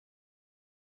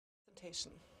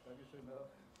adaptation.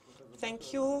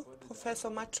 Thank you, Professor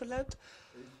Macholet,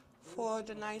 for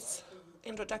the nice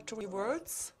introductory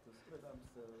words.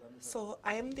 So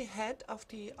I am the head of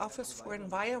the Office for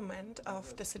Environment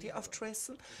of the city of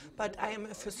Dresden, but I am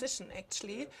a physician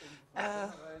actually.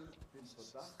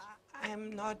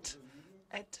 I'm not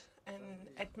an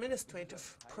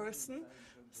administrative person,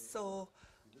 so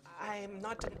I'm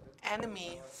not an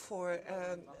enemy for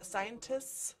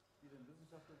scientists.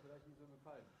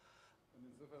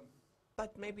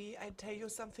 But maybe I tell you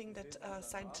something that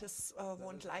scientists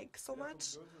won't like so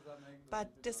much. But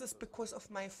this is because of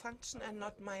my function and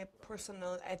not my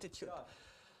personal attitude.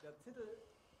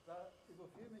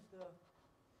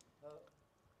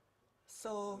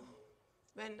 So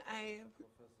when I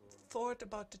thought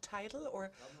about the title, or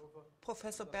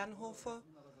Professor Bernhofer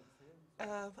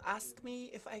asked me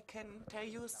if I can tell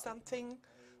you something,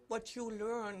 what you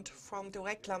learned from the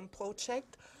REGKLAM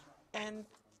project, and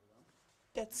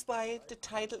that's why the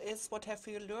title is What Have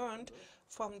You Learned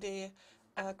from the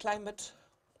Climate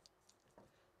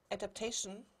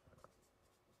Adaptation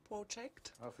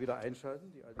Project. Auch wieder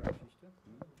einschalten, die alte Geschichte.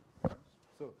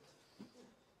 So,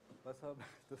 was haben,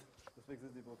 deswegen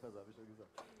sind Sie Professor, habe ich ja gesagt.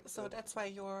 So that's why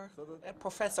you're a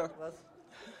professor. Was?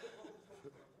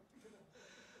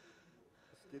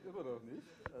 Das geht immer noch nicht.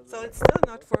 Also So it's still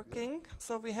not working,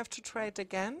 so we have to try it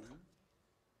again.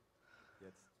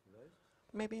 Jetzt vielleicht?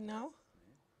 Maybe now?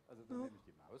 Also dann nehme ich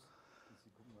die Maus und Sie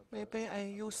gucken mal. Maybe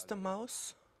I use the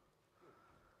mouse.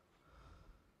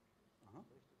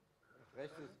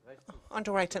 Rechts ist. On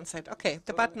the right hand side. Okay,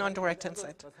 the button on the right hand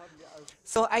side.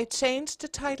 So I changed the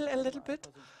title a little bit.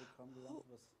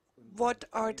 What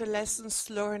are the lessons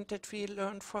learned that we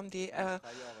learned from the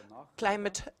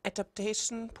climate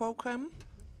adaptation program?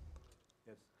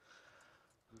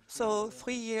 So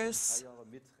 3 years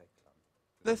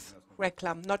with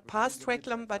REGKLAM, not past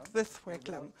REGKLAM, but with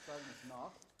REGKLAM.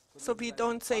 So we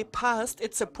don't say past,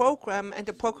 it's a program, and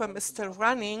the program is still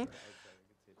running,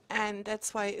 and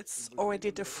that's why it's already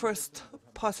the first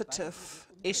positive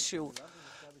issue.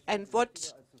 And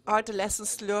what are the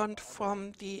lessons learned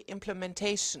from the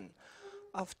implementation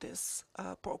of this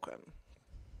program?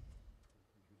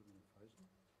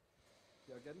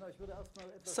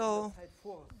 So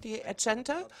the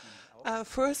agenda,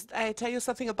 first I tell you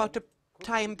something about the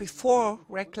time before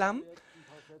REGKLAM,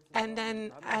 and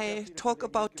then I talk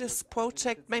about this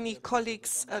project. Many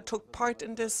colleagues took part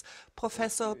in this.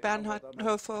 Professor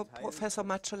Bernhofer, Professor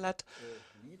Macholet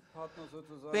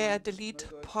were the lead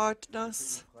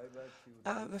partners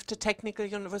with the Technical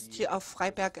University of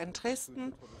Freiberg and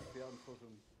Dresden,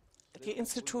 the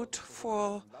Institute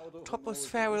for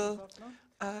Tropospheric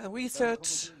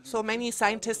Research. So many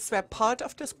scientists were part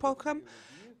of this program.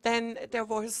 Then there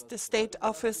was the State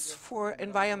Office for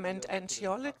Environment and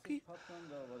Geology.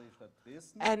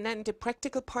 And then the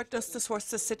practical partners, this was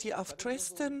the city of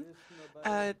Dresden,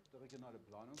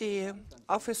 the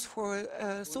Office for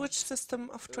Sewage System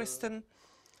of Dresden,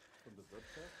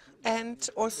 and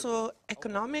also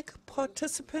economic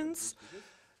participants.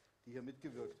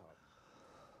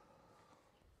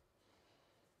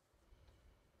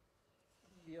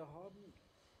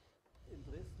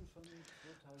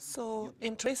 So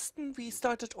in Dresden, we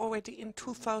started already in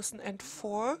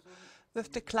 2004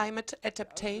 with the climate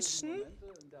adaptation,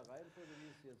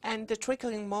 and the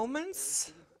triggering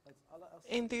moments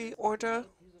in the order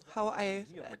how I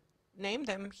name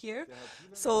them here.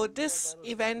 So this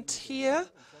event here,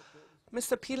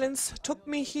 Mr. Pielens took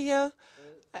me here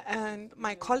and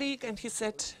my colleague, and he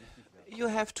said, you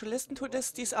have to listen to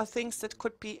this. These are things that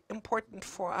could be important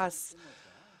for us.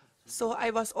 So I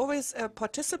was always a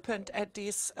participant at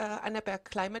these Annaberg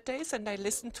climate days, and I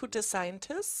listened to the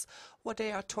scientists, what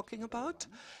they are talking about.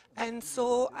 And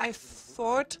so I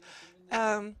thought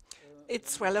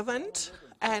it's relevant,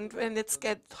 and when it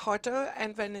gets hotter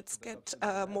and when it gets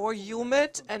more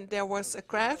humid, and there was a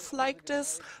graph like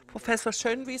this, Professor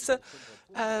Schönwiese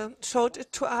showed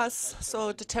it to us.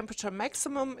 So the temperature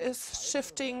maximum is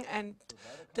shifting, and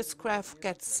this graph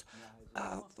gets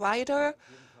wider.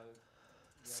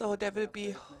 So there will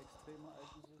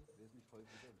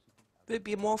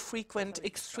be more frequent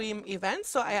extreme events.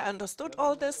 So I understood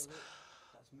all this.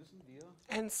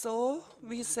 And so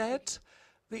we said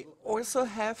we also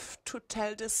have to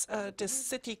tell this this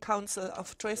City Council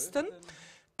of Dresden.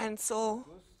 And so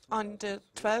on the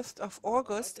 12th of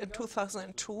August in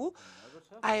 2002,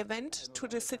 I went to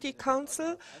the City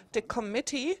Council, the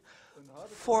Committee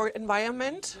for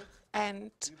Environment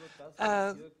and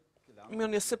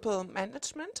Municipal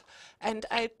Management, and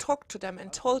I talked to them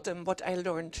and told them what I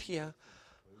learned here.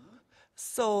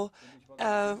 So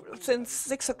since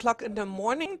 6 o'clock in the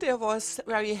morning, there was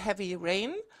very heavy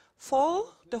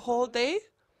rainfall the whole day.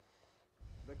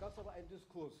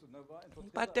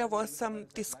 But there was some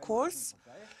discourse,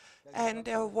 and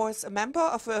there was a member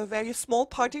of a very small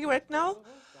party right now.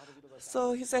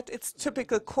 So he said it's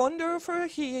typical Korndörfer.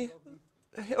 He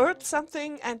heard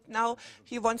something, and now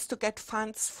he wants to get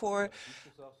funds for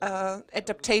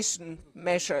adaptation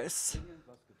measures.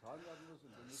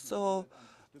 So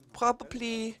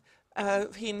probably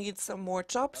he needs some more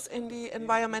jobs in the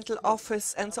environmental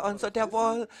office and so on. So there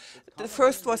was, the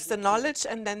first was the knowledge,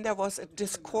 and then there was a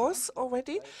discourse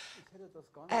already.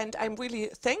 And I'm really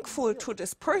thankful to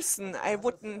this person. I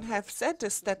wouldn't have said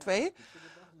this that way,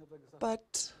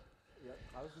 but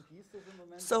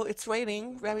so it's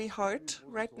raining very hard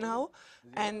right now,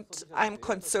 and I'm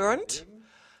concerned.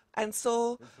 And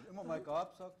so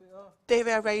they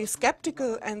were very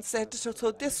skeptical and said,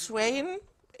 so this rain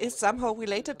is somehow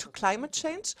related to climate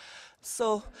change.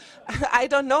 So I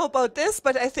don't know about this,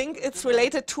 but I think it's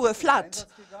related to a flood.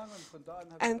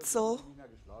 And so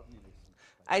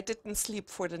I didn't sleep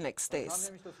for the next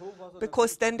days,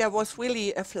 because then there was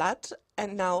really a flood,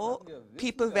 and now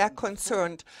people were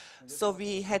concerned. So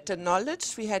we had the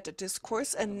knowledge, we had the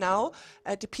discourse, and now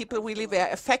the people really were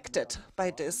affected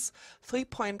by this.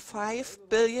 3.5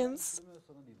 billion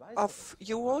of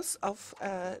euros of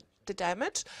the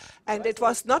damage, and it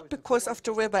was not because of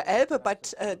the river Elbe,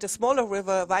 but the smaller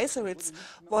river Weißeritz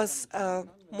was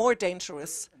more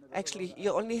dangerous. Actually,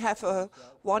 you only have a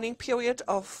warning period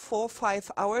of 4 or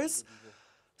 5 hours,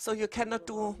 so you cannot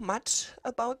do much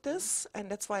about this,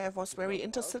 and that's why I was very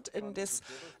interested in this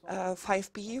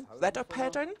 5B weather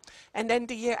pattern. And then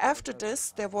the year after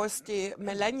this, there was the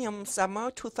Millennium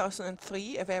Summer,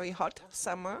 2003, a very hot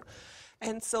summer,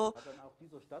 and so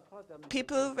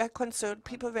people were concerned,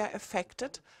 people were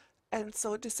affected, and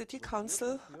so the city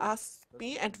council asked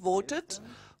me and voted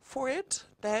for it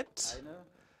that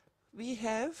we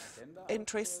have in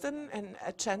Dresden an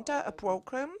agenda, a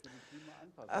program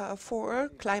for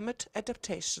climate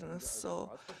adaptation.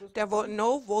 So there were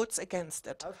no votes against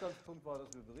it.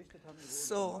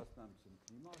 So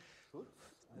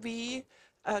we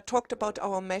talked about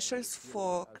our measures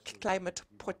for climate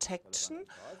protection.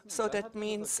 So that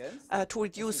means to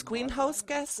reduce greenhouse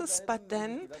gases, but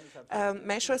then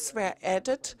measures were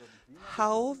added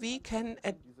how we can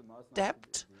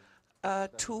adapt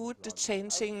to the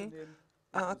changing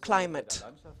climate,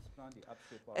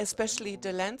 especially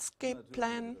the landscape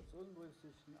plan,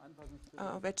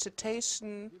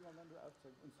 vegetation,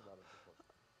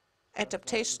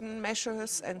 adaptation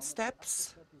measures and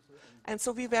steps. And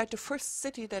so we were the first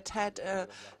city that had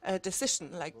a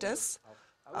decision like this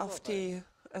of the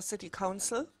city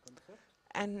council.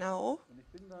 And now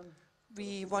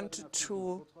we wanted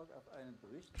to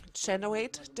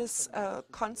generate this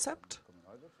concept.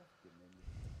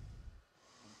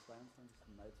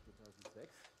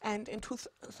 And in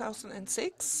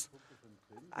 2006,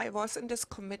 I was in this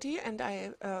committee, and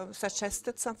I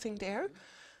suggested something there,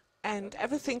 and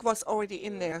everything was already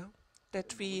in there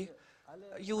that we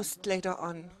used later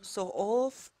on. So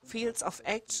all fields of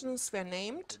actions were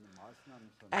named,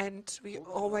 and we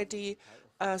already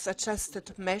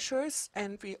suggested measures,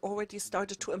 and we already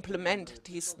started to implement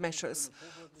these measures.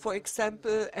 For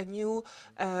example, a new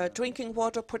drinking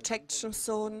water protection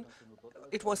zone.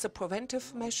 It was a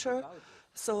preventive measure.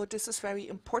 So this is very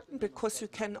important, because you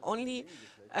can only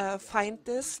find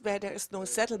this where there is no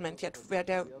settlement yet, where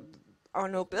there are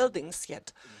no buildings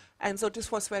yet. And so this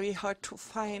was very hard to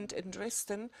find in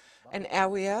Dresden, an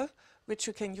area which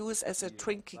you can use as a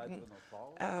drinking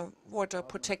water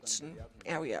protection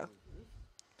area.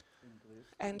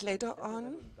 And later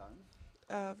on,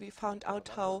 we found out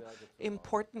how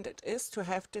important it is to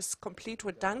have this complete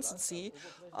redundancy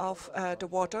of the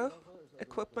water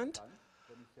equipment.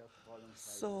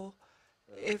 So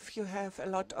if you have a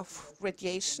lot of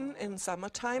radiation in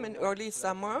summertime, in early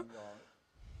summer,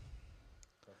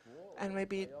 and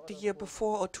maybe the year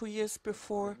before or 2 years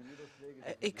before,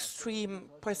 extreme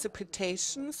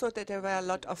precipitation, so that there were a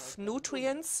lot of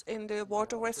nutrients in the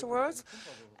water reservoirs,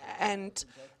 and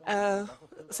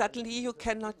suddenly you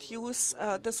cannot use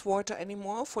this water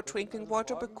anymore for drinking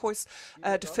water, because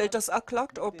the filters are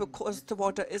clogged, or because the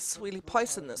water is really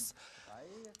poisonous.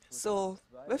 So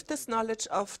with this knowledge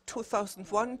of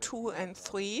 2001, 2, and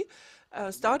 3,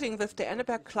 starting with the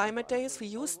Annaberg Climate Days, we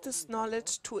used this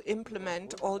knowledge to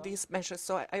implement all these measures.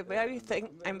 So I'm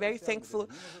very thankful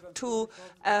to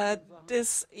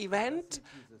this event,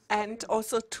 and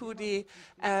also to the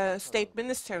State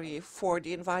Ministry for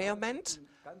the Environment,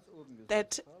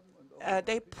 that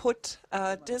they put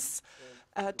this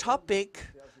topic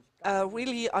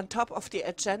really on top of the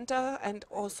agenda, and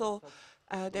also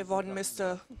they won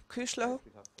Mr. Küchler,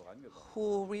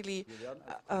 who really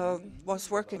was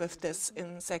working with this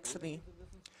in Saxony.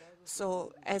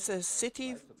 So as a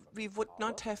city, we would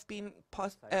not have been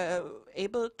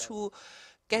able to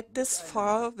get this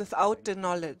far without the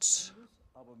knowledge.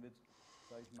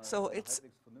 So it's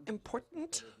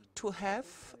important to have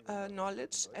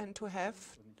knowledge and to have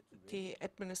the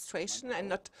administration and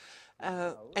not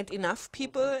and enough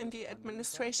people in the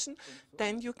administration.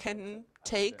 Then you can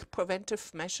take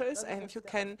preventive measures and you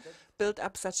can build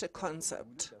up such a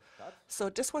concept. So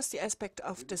this was the aspect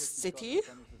of the city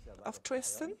of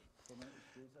Dresden.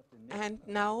 And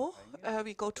now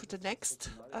we go to the next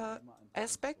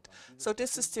aspect. So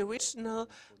this is the regional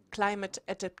climate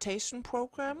adaptation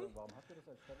program.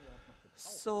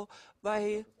 So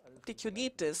why did you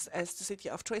need this as the city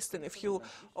of Dresden if you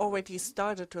already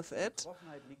started with it?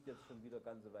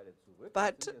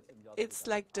 But it's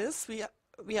like this.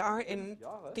 We are in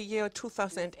the year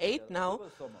 2008 now.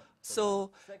 So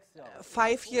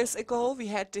 5 years ago we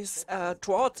had this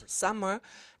drought summer,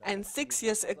 and 6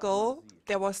 years ago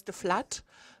there was the flood.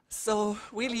 So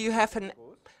really you have an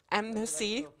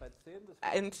amnesty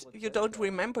and you don't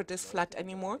remember this flood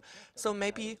anymore. So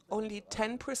maybe only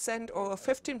 10% or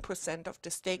 15% of the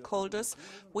stakeholders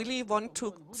really want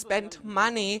to spend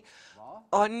money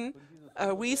on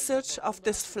research of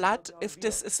this flood, if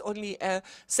this is only a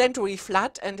century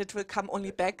flood and it will come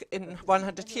only back in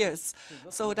 100 years.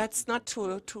 So that's not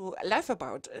to laugh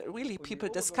about. Really, people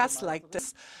discuss like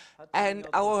this. And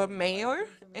our mayor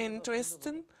in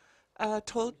Dresden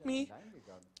told me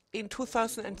in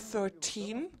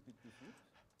 2013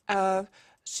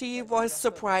 she was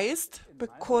surprised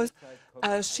because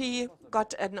she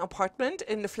got an apartment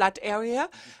in the flood area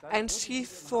and she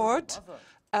thought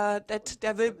that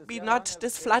there will be not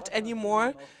this flood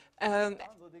anymore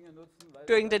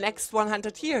during the next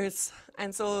 100 years.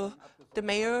 And so the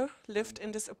mayor lived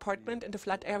in this apartment in the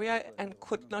flood area and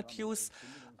could not use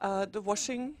the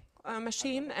washing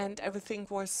machine, and everything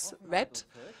was wet.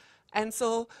 And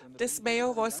so this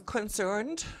mayor was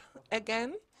concerned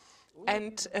again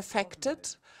and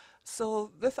affected.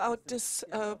 So without this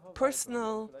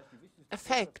personal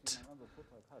effect,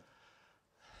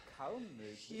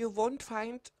 you won't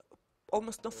find,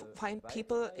 almost not find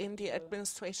people in the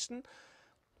administration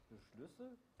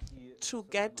to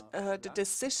get the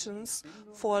decisions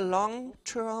for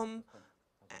long-term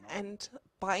and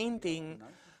binding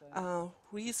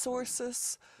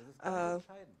resources,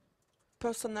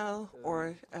 personnel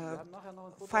or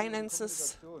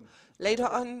finances. Later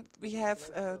on we have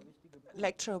a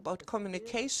lecture about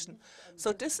communication.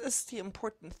 So this is the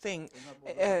important thing.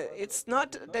 It's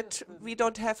not that we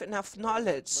don't have enough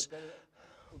knowledge,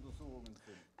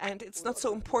 and it's not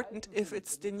so important if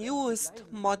it's the newest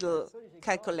model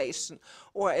calculation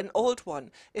or an old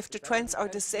one. If the trends are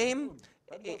the same,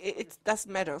 it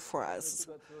doesn't matter for us.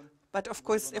 But of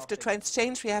course, if the trends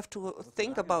change, we have to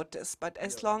think about this. But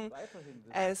as long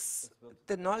as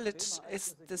the knowledge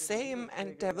is the same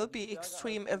and there will be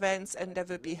extreme events and there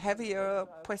will be heavier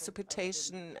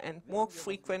precipitation and more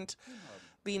frequent,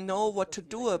 we know what to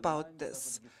do about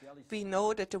this. We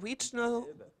know that the regional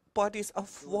bodies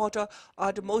of water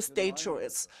are the most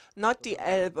dangerous, not the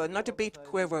Elbe, not the big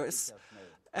rivers,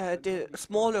 the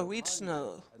smaller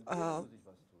regional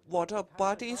water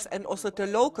bodies and also the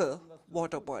local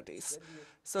water bodies.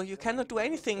 So you cannot do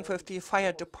anything with the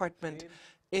fire department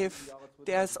if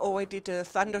there's already the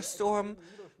thunderstorm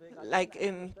like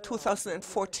in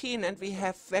 2014 and we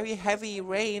have very heavy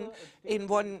rain in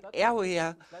one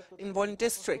area, in one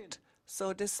district.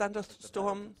 So this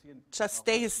thunderstorm just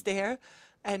stays there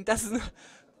and doesn't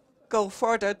go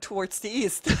further towards the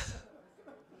east.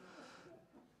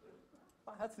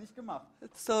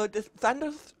 So the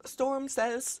thunderstorm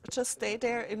cells just stay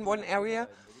there in one area,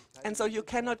 and so you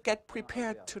cannot get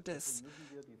prepared to this.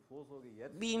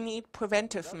 We need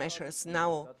preventive measures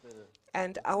now,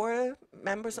 and our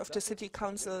members of the City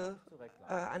Council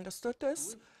understood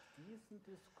this,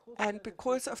 and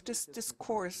because of this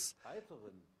discourse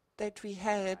that we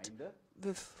had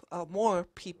with more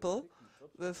people,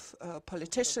 with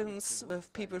politicians,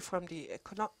 with people from the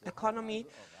economy,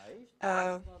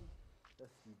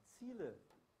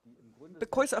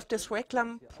 because of this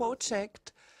REGKLAM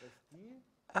project,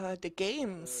 the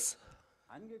aims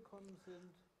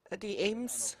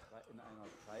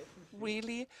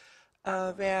really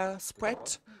were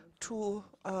spread to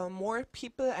more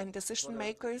people and decision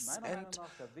makers and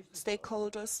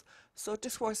stakeholders. So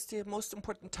this was the most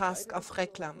important task of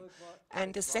REGKLAM.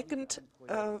 And the second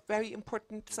very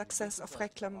important success of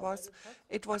REGKLAM was,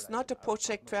 it was not a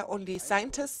project where only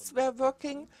scientists were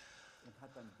working,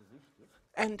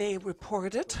 and they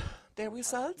reported their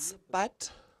results,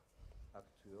 but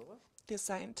the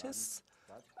scientists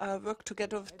worked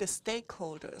together with the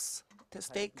stakeholders. The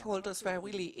stakeholders were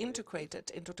really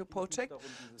integrated into the project.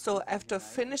 So after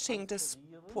finishing this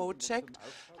project,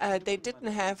 they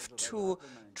didn't have to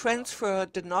transfer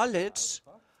the knowledge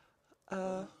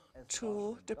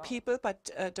to the people, but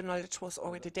the knowledge was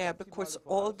already there because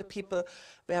all the people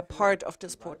were part of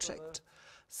this project.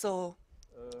 So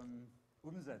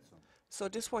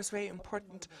this was very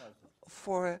important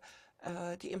for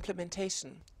the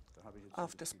implementation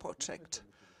of this project.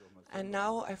 And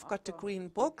now I've got the green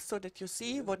book so that you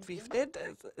see what we've did.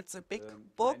 It's a big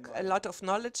book, a lot of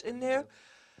knowledge in there.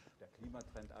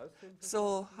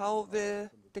 So how will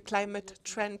the climate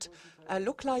trend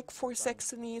look like for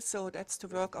Saxony? So that's the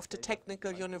work of the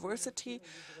Technical University.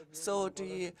 So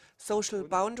the social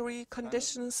boundary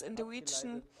conditions in the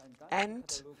region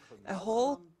and a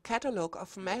whole catalog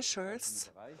of measures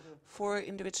for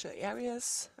individual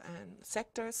areas and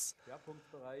sectors.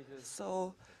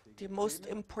 So the most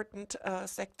important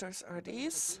sectors are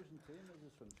these.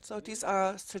 So these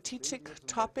are strategic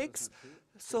topics.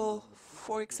 So,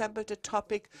 for example, the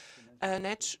topic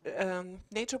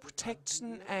nature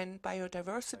protection and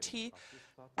biodiversity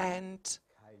and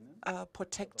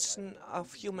protection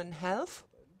of human health.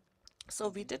 So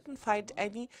we didn't find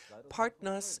any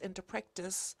partners in the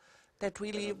practice that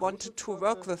really wanted to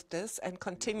work with this and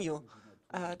continue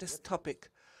this topic.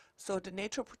 So the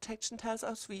nature protection tells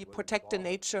us we protect the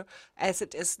nature as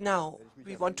it is now.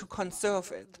 We want to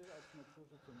conserve it.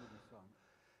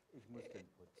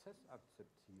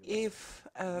 If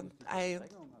I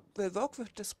will work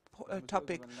with this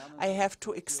topic, I have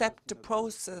to accept the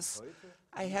process.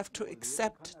 I have to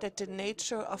accept that the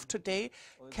nature of today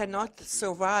cannot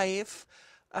survive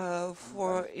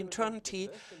for eternity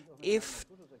if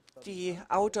the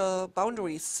outer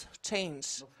boundaries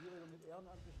change.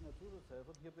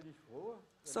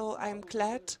 So I'm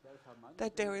glad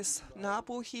that there is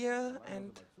Nabu here,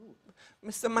 and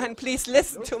Mr. Mann, please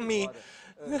listen to me,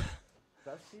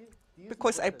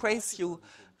 because I praise you.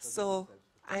 So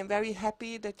I'm very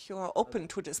happy that you are open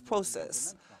to this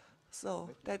process. So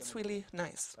that's really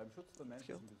nice.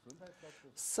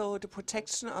 So the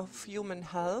protection of human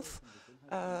health,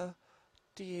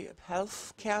 the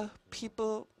healthcare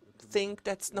people think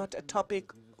that's not a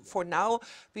topic for now.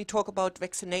 We talk about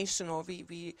vaccination, or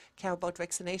we care about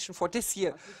vaccination for this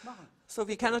year. So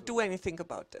we cannot do anything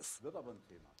about this.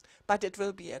 But it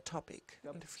will be a topic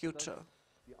in the future.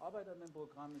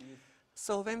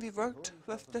 So when we worked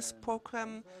with this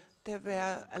program, there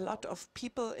were a lot of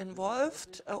people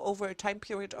involved over a time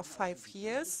period of 5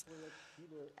 years.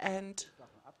 And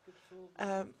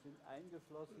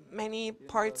many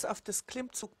parts of this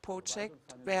Klimmzug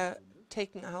project were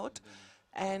taken out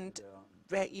and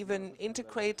were even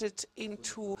integrated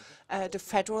into the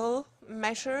federal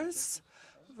measures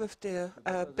with the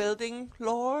building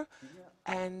law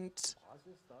and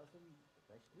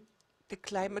the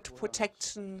climate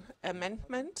protection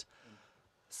amendment.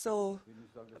 So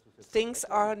things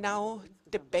are now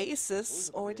the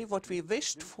basis already what we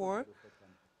wished for.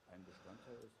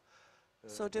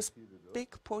 So this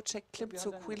big project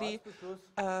Klimmzug really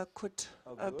could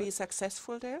be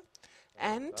successful there.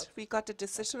 And we got a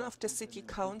decision of the city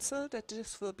council that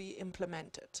this will be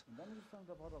implemented.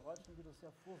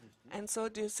 And so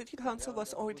the city council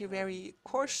was already very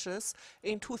cautious.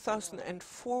 In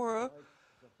 2004,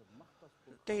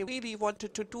 they really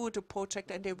wanted to do the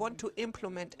project and they want to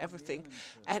implement everything.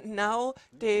 And now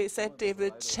they said they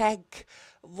will check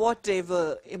what they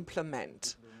will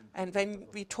implement. And when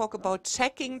we talk about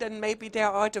checking, then maybe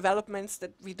there are developments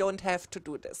that we don't have to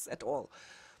do this at all.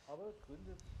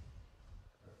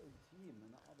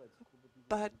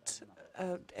 But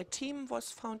a team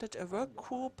was founded, a work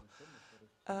group,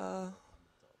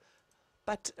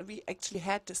 but we actually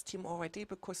had this team already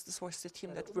because this was the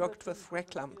team that worked with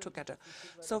REGKLAM together.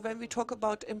 So when we talk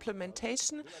about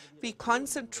implementation, we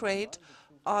concentrate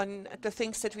on the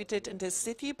things that we did in the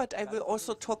city, but I will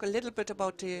also talk a little bit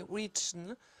about the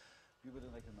region.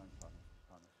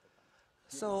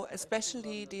 So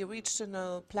especially the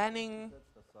Regional Planning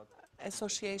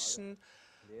Association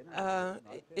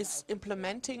is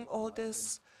implementing all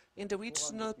this in the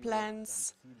regional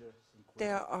plans.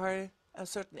 There are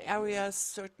certain areas,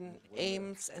 certain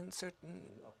aims, and certain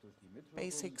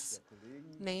basics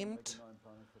named.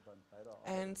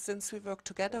 And since we work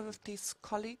together with these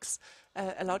colleagues,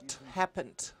 a lot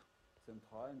happened.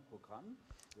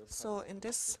 So in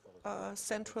this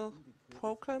central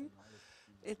program,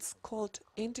 it's called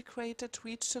Integrated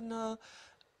Regional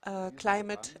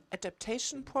Climate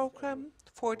Adaptation Program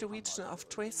for the region of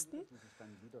Dresden.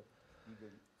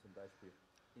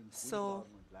 So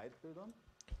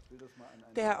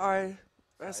there are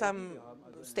some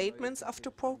statements of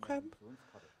the program.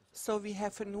 So we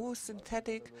have a new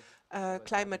synthetic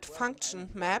climate function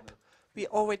map. We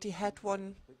already had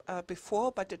one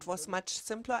before, but it was much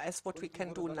simpler as what we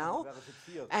can do now.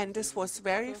 And this was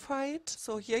verified.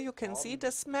 So here you can see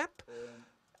this map.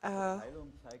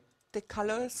 The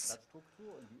colors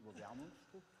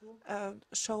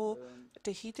show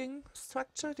the heating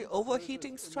structure, the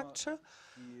overheating structure,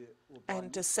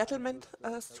 and the settlement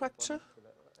structure.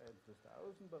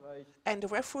 And the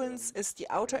reference is the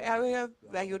outer area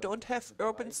where you don't have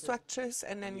urban structures,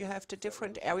 and then you have the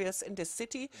different areas in the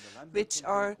city which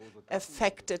are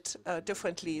affected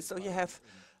differently. So you have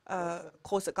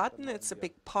Große Garten, it's a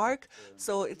big park,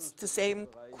 so it's the same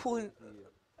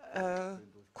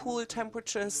cool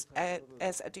temperatures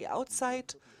as at the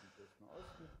outside.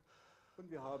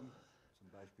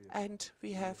 And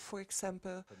we have, for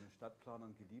example,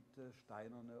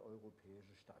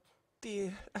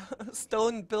 the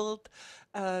stone-built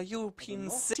European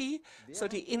city, so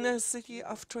the inner city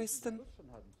of Dresden.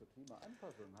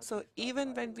 So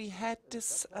even when we had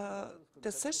this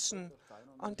decision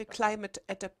on the climate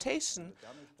adaptation,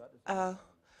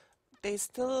 they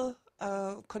still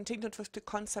continued with the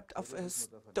concept of a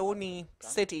stony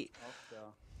city.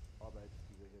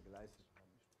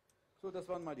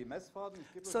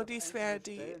 So these were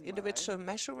the individual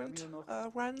measurement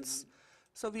runs.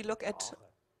 So we look at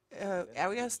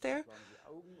areas there.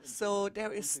 So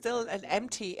there is still an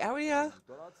empty area,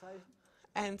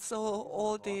 and so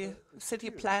all the city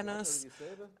planners,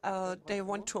 they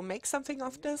want to make something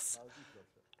of this.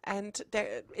 And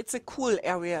it's a cool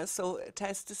area, so it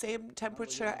has the same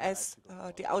temperature as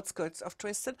the outskirts of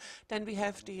Dresden. Then we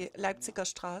have the Leipziger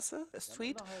Straße, a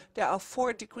street. There are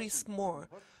 4 degrees more.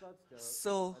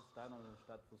 So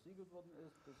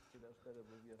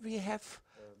we have,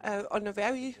 on a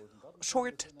very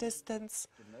short distance,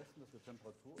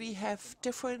 we have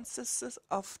differences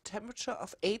of temperature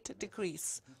of 8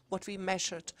 degrees, what we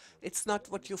measured. It's not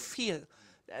what you feel.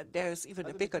 There is even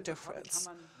a bigger difference.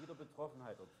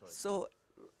 So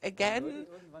again,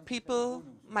 people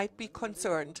might be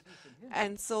concerned.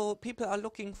 And so people are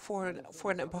looking for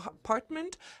an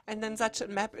apartment, and then such a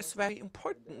map is very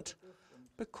important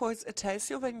because it tells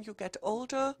you when you get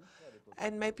older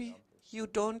and maybe you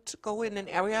don't go in an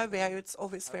area where it's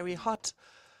always very hot.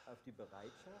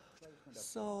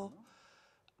 So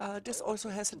this also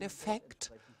has an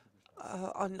effect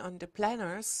on the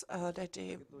planners, that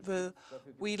they will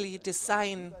really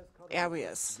design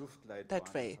areas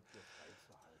that way.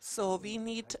 So we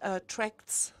need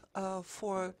tracts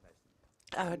for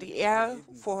the air,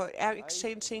 for air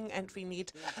exchanging, and we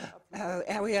need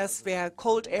areas where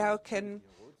cold air can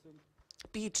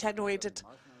be generated,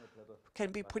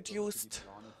 can be produced,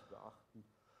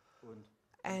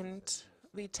 and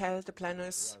we tell the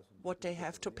planners what they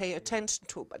have to pay attention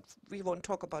to, but we won't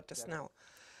talk about this now.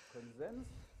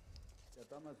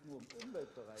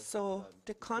 So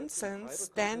the consensus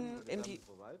then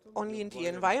only in the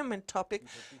environment topic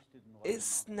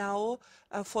is now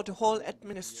for the whole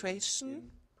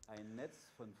administration.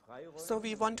 So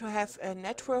we want to have a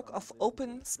network of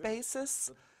open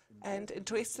spaces, and in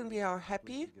Dresden we are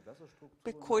happy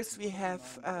because we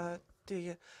have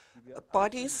the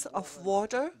bodies of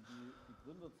water.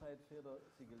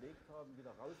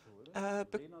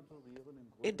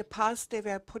 In the past they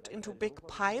were put into big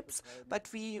pipes, but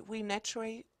we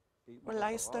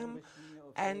naturalize them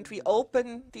and we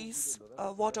open these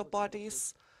water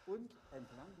bodies,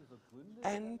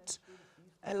 and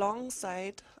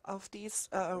alongside of these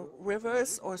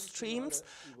rivers or streams,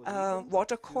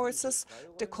 water courses,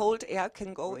 the cold air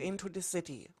can go into the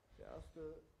city.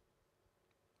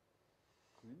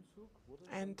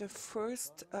 And the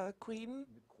first green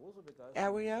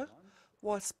area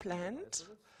was planned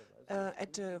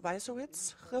at the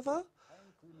Weißeritz River.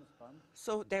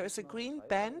 So there is a green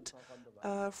band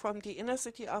from the inner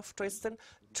city of Dresden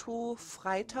to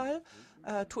Freital,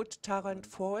 to the Tarrant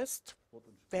Forest,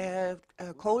 where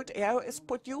cold air is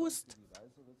produced.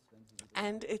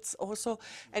 And it's also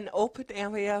an open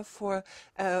area for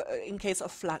in case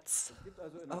of floods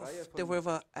of the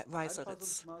river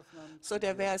Weißeritz. So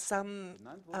there were some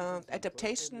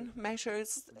adaptation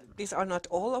measures. These are not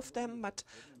all of them,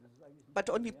 but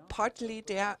only partly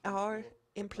they are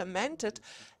implemented,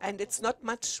 and it's not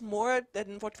much more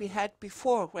than what we had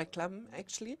before REGKLAM,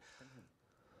 actually.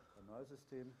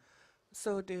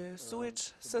 So the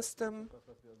sewage system,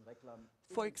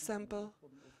 for example,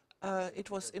 it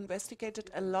was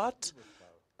investigated a lot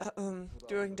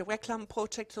during the REGKLAM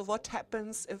project. So what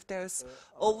happens if there's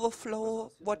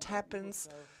overflow? What happens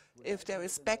if there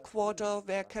is backwater,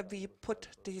 where can we put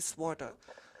this water?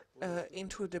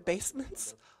 Into the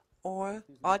basements, or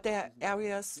are there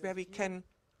areas where we can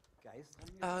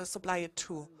supply it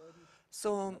to?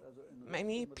 So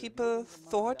many people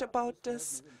thought about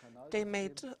this. They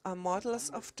made models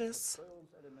of this.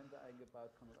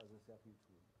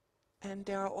 And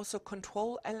there are also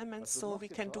control elements, so we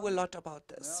can do a lot about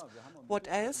this. What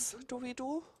else do we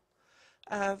do?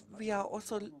 We are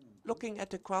also looking at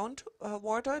the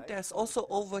groundwater. There's also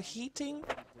overheating.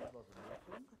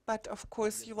 But of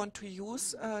course, you want to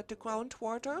use the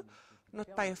groundwater,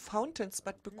 not by fountains,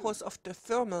 but because of the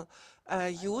thermal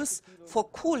use for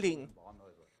cooling.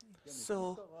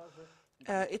 So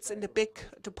it's in the big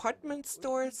department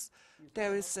stores.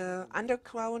 There is an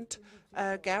underground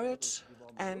garage,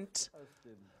 and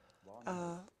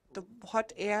the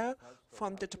hot air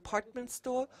from the department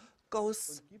store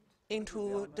goes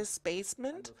into this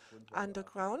basement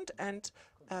underground, and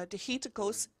the heat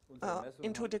goes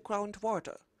into the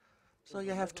groundwater. So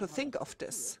you have to think of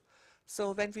this.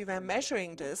 So when we were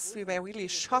measuring this, we were really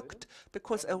shocked,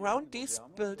 because around these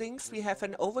buildings we have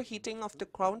an overheating of the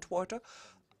groundwater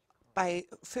by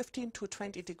 15 to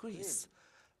 20 degrees.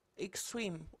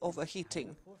 Extreme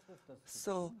overheating.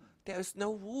 So there is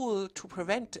no rule to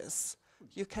prevent this.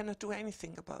 You cannot do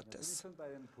anything about this.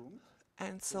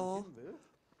 And so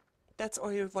that's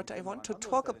all what I want to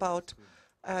talk about.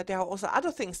 There are also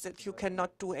other things that you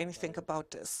cannot do anything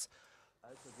about this.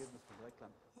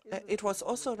 It was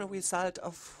also the result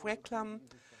of REGKLAM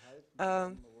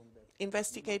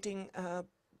investigating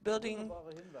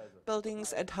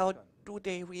buildings and how do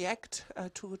they react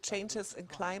to changes in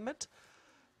climate.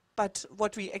 But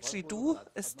what we actually do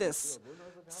is this.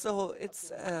 So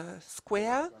it's a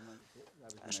square,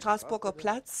 Straßburger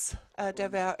Platz. There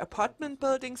were apartment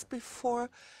buildings before,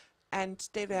 and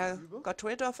they were got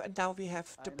rid of, and now we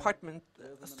have department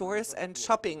stores and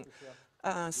shopping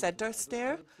centers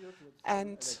there.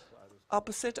 And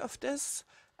opposite of this,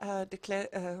 the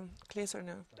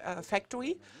Gläser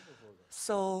factory.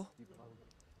 So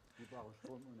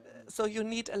you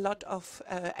need a lot of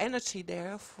energy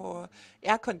there for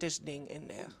air conditioning in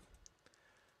there.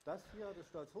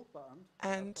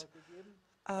 And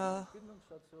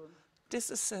this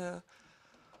is a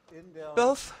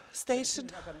birth station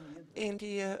in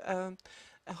the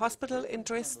hospital in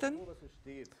Dresden.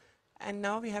 And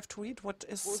now we have to read what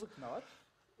is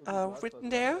written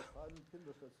there.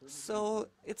 So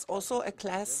it's also a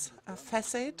glass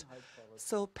facade.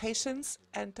 So patients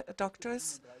and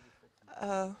doctors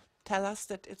tell us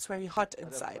that it's very hot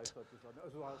inside.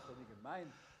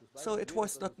 So it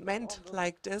was not meant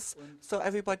like this. So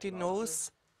everybody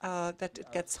knows that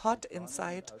it gets hot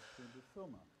inside.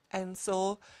 And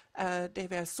so they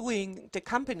were suing the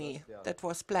company that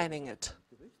was planning it.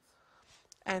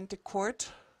 And the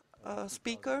court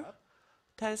speaker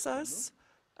tells us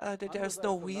that there is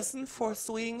no reason for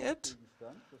suing it.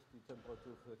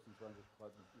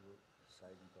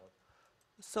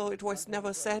 So it was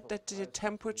never said that the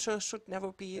temperature should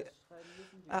never be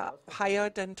higher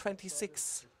than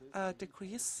 26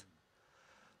 degrees.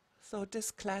 So this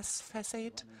glass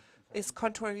facade is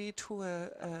contrary to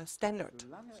a standard,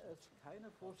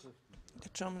 the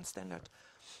German standard.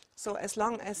 So as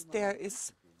long as there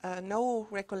is no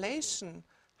regulation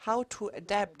how to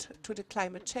adapt to the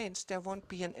climate change, there won't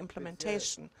be an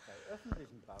implementation.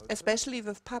 Especially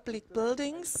with public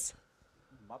buildings.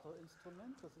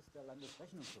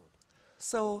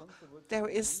 So there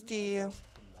is the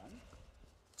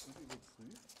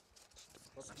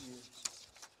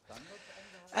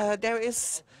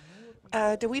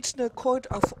Regional Court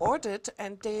of Audit,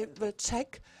 and they will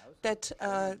check that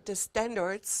the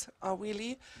standards are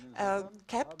really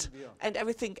kept, and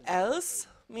everything else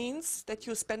means that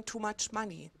you spend too much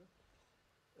money.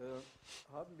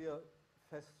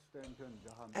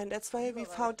 And that's why we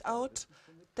found out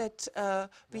that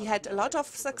we had a lot of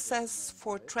success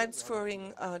for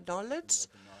transferring knowledge.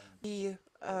 We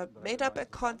made up a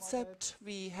concept,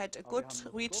 we had a good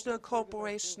regional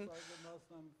cooperation,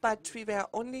 but we were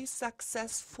only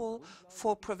successful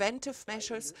for preventive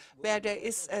measures where there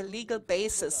is a legal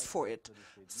basis for it,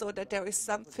 so that there is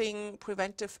something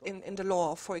preventive in the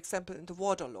law, for example in the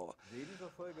water law.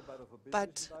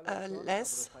 But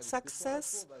less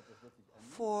success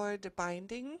for the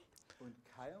binding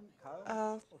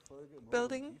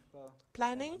building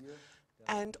planning,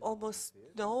 and almost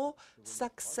no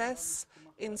success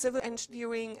in civil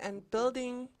engineering and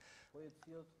building,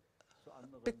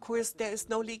 because there is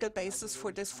no legal basis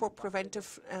for this for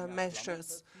preventive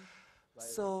measures.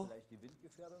 So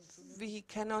we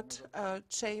cannot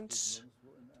change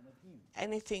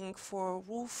anything for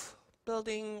roof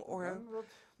building or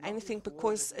anything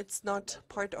because it's not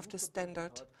part of the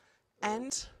standard.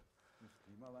 And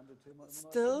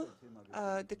still,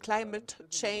 the climate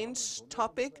change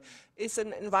topic is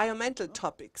an environmental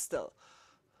topic still.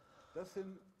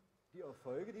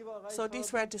 So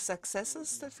these were the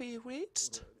successes that we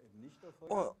reached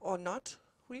or not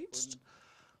reached.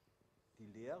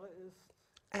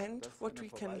 And what we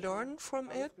can learn from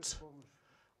it.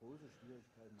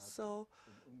 So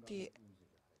the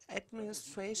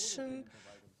administration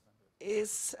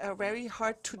is very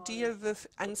hard to deal with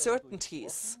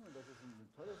uncertainties.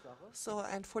 So,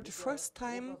 and for the first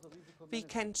time, we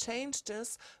can change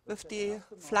this with the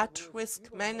flood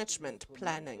risk management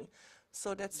planning.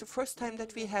 So that's the first time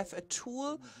that we have a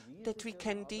tool that we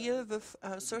can deal with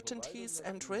uncertainties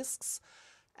and risks,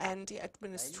 and the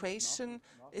administration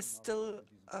is still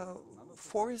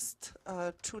forced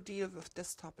to deal with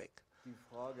this topic.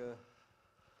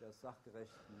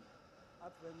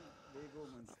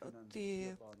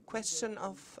 The question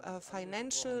of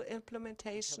financial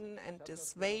implementation and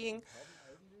this weighing.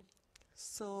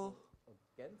 So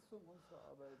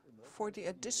for the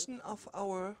addition of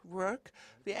our work,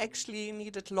 we actually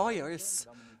needed lawyers.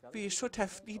 We should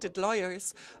have needed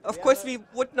lawyers. Of course, we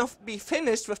would not be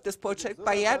finished with this project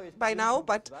by now,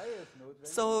 but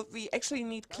so we actually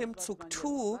need Klimmzug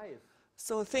 2.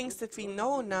 So things that we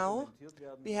know now,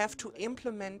 we have to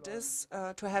implement this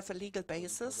to have a legal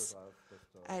basis.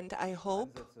 And I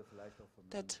hope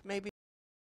that maybe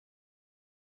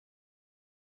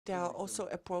there are also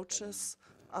approaches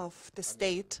of the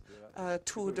state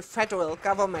to the federal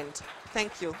government.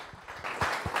 Thank you.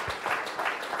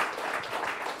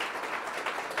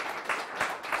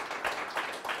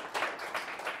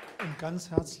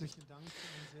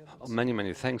 Many,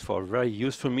 many thanks for a very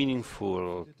useful,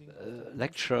 meaningful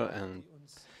lecture, and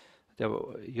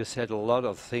you said a lot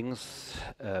of things.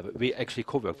 We actually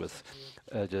co-work with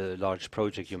the large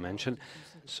project you mentioned,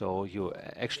 so you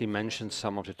actually mentioned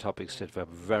some of the topics that were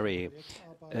very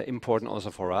important also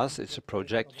for us. It's a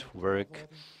project work,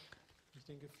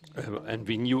 and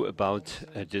we knew about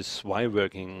this while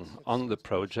working on the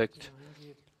project.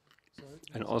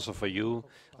 And also for you,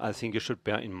 I think you should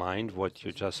bear in mind what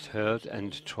you just heard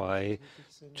and try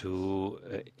to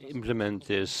implement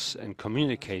this and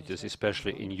communicate this,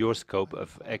 especially in your scope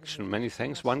of action. Many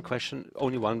thanks. One question,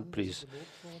 only one, please.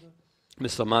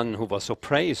 Mr. Mann, who was so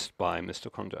praised by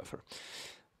Mr. Korndörfer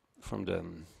from the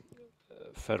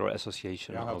Federal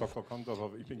Association of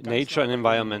Nature and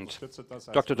Environment.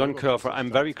 Dr. Korndörfer, I'm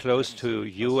very close to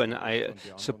you and I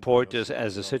support this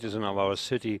as a citizen of our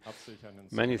city.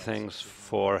 Many thanks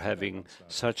for having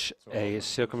such a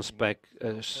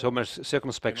so much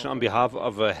circumspection on behalf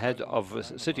of a head of a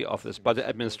city office, but the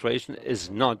administration is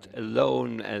not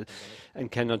alone and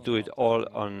cannot do it all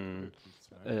on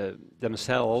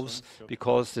themselves,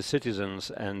 because the citizens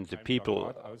and the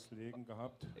people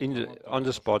on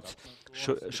the spot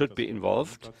should be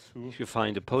involved. If you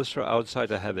find a poster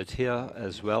outside, I have it here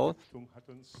as well.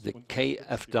 The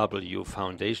KfW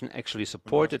Foundation actually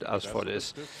supported us for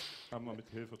this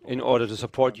in order to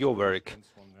support your work.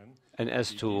 And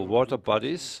as to water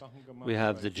bodies, we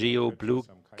have the Geo-Blue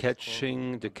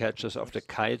catching, the catches of the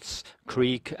Kites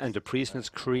Creek and the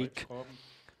Priesnitz Creek.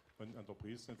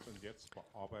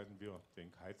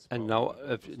 And now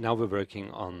we're working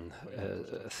on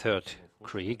third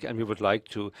creek, and we would like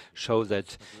to show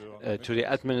that to the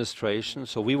administration.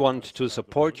 So we want to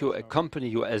support you, accompany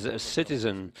you as a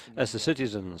citizen, as the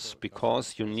citizens,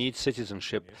 because you need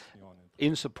citizenship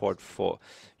in support for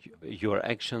your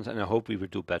actions, and I hope we will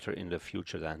do better in the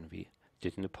future than we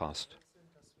did in the past.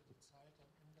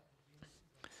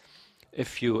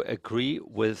 If you agree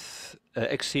with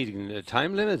exceeding the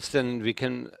time limits, then we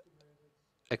can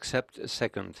accept a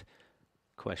second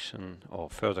question or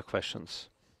further questions.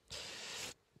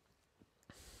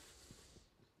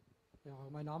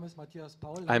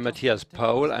 I'm Matthias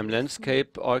Paul. I'm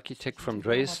landscape architect from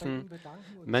Dresden.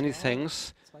 Many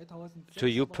thanks to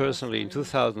you personally. In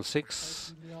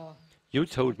 2006, you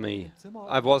told me,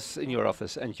 I was in your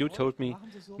office, and you told me,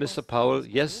 Mr. Paul,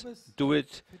 yes, do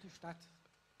it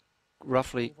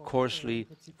roughly, coarsely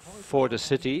for the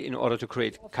city in order to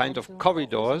create kind of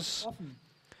corridors,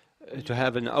 to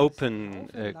have an open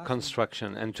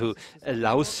construction and to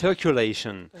allow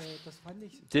circulation.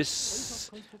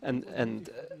 This and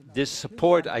this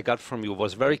support I got from you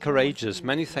was very courageous.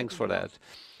 Many thanks for that.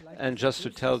 And just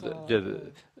to tell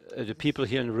the people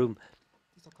here in the room,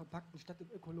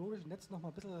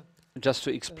 Just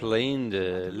to explain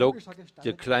the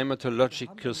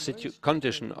climatological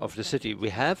condition of the city, we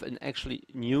have an actually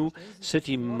new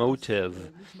city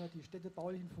motive.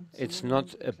 It's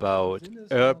not about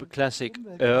classic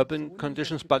urban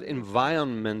conditions, but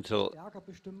environmental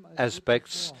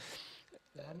aspects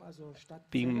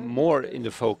being more in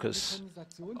the focus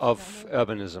of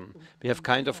urbanism. We have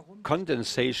kind of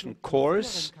condensation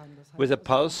cores with a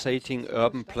pulsating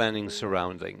urban planning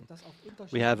surrounding.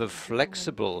 We have a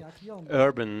flexible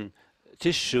urban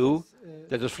tissue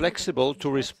that is flexible to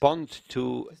respond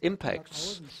to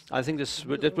impacts. I think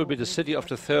that will be the city of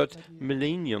the third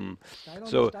millennium.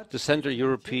 So the Central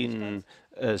European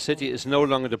city is no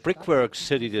longer the brickwork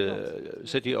city, the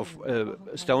city of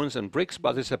stones and bricks,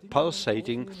 but it's a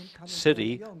pulsing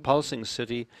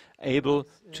city, able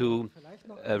to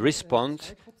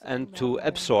respond and to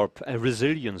absorb, a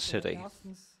resilient city.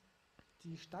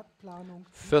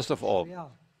 First of all,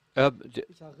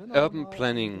 urban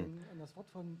planning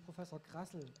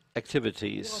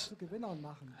activities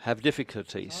have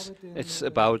difficulties. It's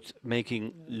about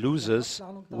making losers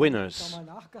winners.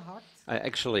 I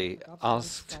actually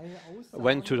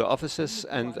went to the offices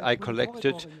and I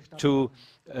collected 2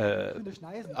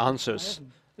 answers.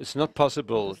 It's not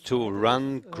possible to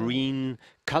run green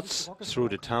cuts through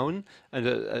the town. And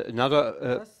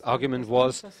another argument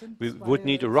was we would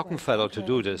need a Rockefeller to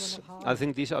do this. I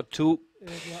think these are 2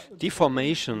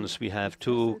 deformations we have,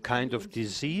 2 kind of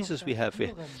diseases we have.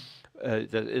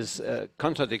 That is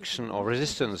contradiction or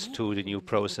resistance to the new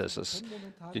processes.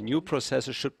 The new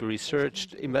processes should be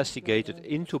researched, investigated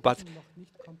into, but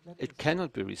it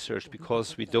cannot be researched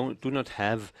because we do not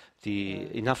have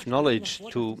enough knowledge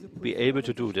to be able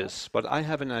to do this. But I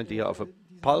have an idea of a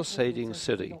pulsating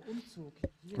city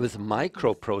with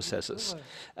microprocesses.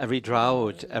 Every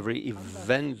drought, every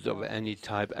event of any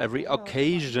type, every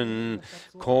occasion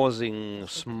causing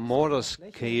smaller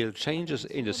scale changes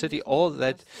in the city, all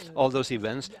those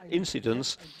events,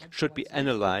 incidents should be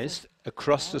analyzed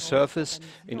across the surface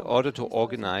in order to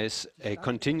organize a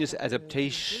continuous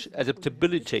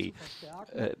adaptability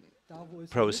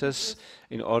process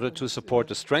in order to support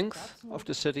the strength of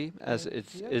the city as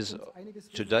it is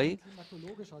today,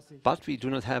 but we do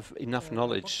not have enough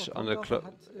knowledge on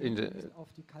in the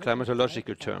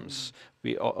climatological terms.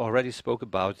 We already spoke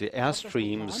about the air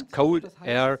streams, cold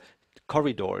air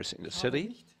corridors in the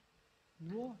city.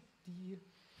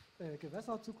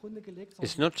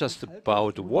 It's not just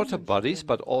about the water bodies,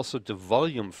 but also the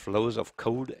volume flows of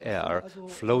cold air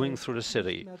flowing through the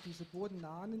city.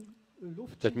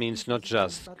 That means not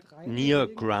just near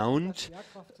ground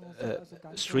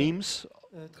streams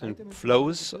and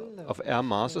flows of air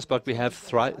masses, but we have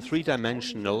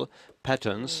 3-dimensional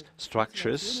patterns,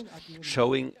 structures,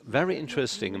 showing very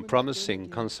interesting and promising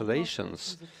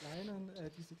constellations.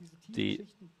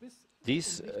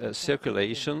 These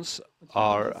circulations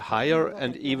are higher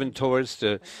and even towards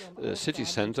the city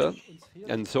center.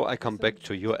 And so I come back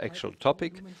to your actual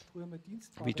topic.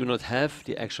 We do not have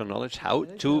the actual knowledge how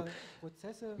to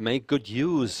make good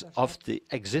use of the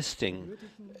existing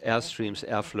airstreams,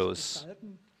 airflows,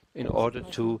 in order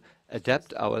to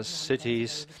adapt our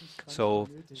cities. So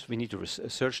we need to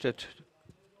research that,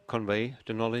 convey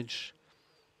the knowledge.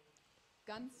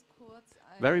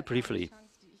 Very briefly,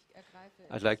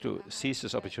 I'd like to seize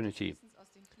this opportunity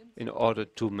in order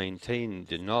to maintain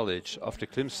the knowledge of the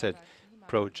Klimstedt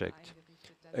project.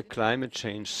 A climate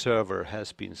change server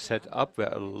has been set up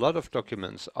where a lot of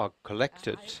documents are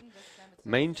collected,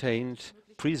 maintained,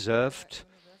 preserved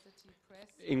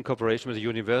in cooperation with the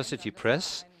university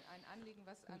press.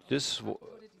 This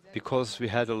because we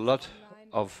had a lot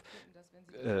of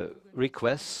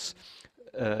requests.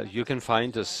 You can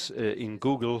find us in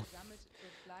Google.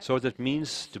 So that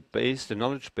means the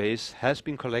knowledge base has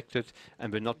been collected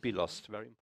and will not be lost. Very